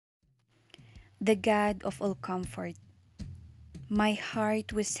the God of all comfort. My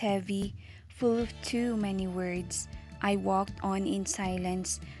heart was heavy, full of too many words. I walked on in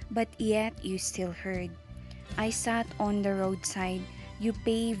silence, but yet you still heard. I sat on the roadside you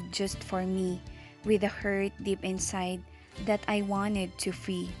paved just for me, with a hurt deep inside that I wanted to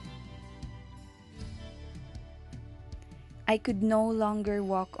free. I could no longer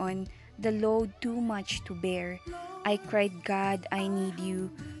walk on, the load too much to bear. I cried, God, I need you.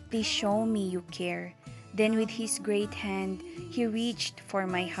 Please show me you care. Then with his great hand, he reached for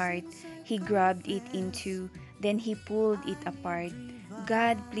my heart. He grabbed it in two, then he pulled it apart.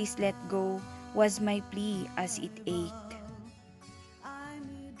 God, please let go, was my plea as it ached.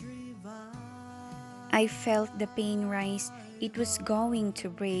 I felt the pain rise. It was going to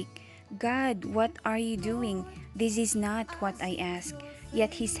break. God, what are you doing? This is not what I asked.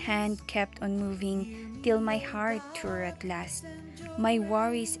 Yet his hand kept on moving till my heart tore at last. My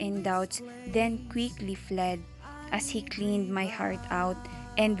worries and doubts then quickly fled as he cleaned my heart out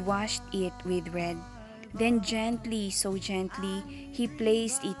and washed it with red. Then gently, so gently, he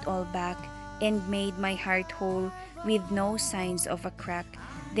placed it all back and made my heart whole with no signs of a crack.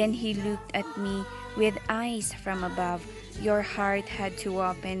 Then he looked at me with eyes from above. Your heart had to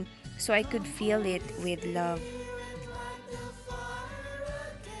open so I could feel it with love.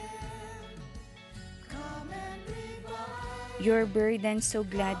 Your burden so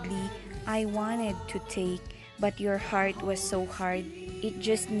gladly I wanted to take, but your heart was so hard it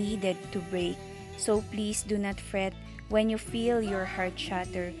just needed to break. So please do not fret when you feel your heart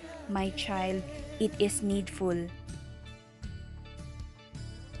shatter, my child, it is needful.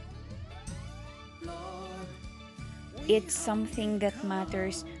 It's something that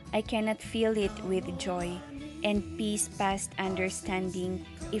matters. I cannot feel it with joy and peace past understanding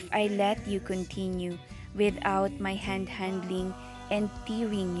if I let you continue without my hand handling and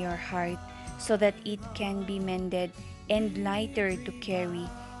tearing your heart so that it can be mended and lighter to carry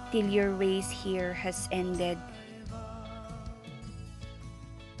till your race here has ended.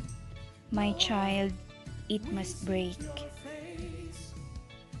 My child, it must break.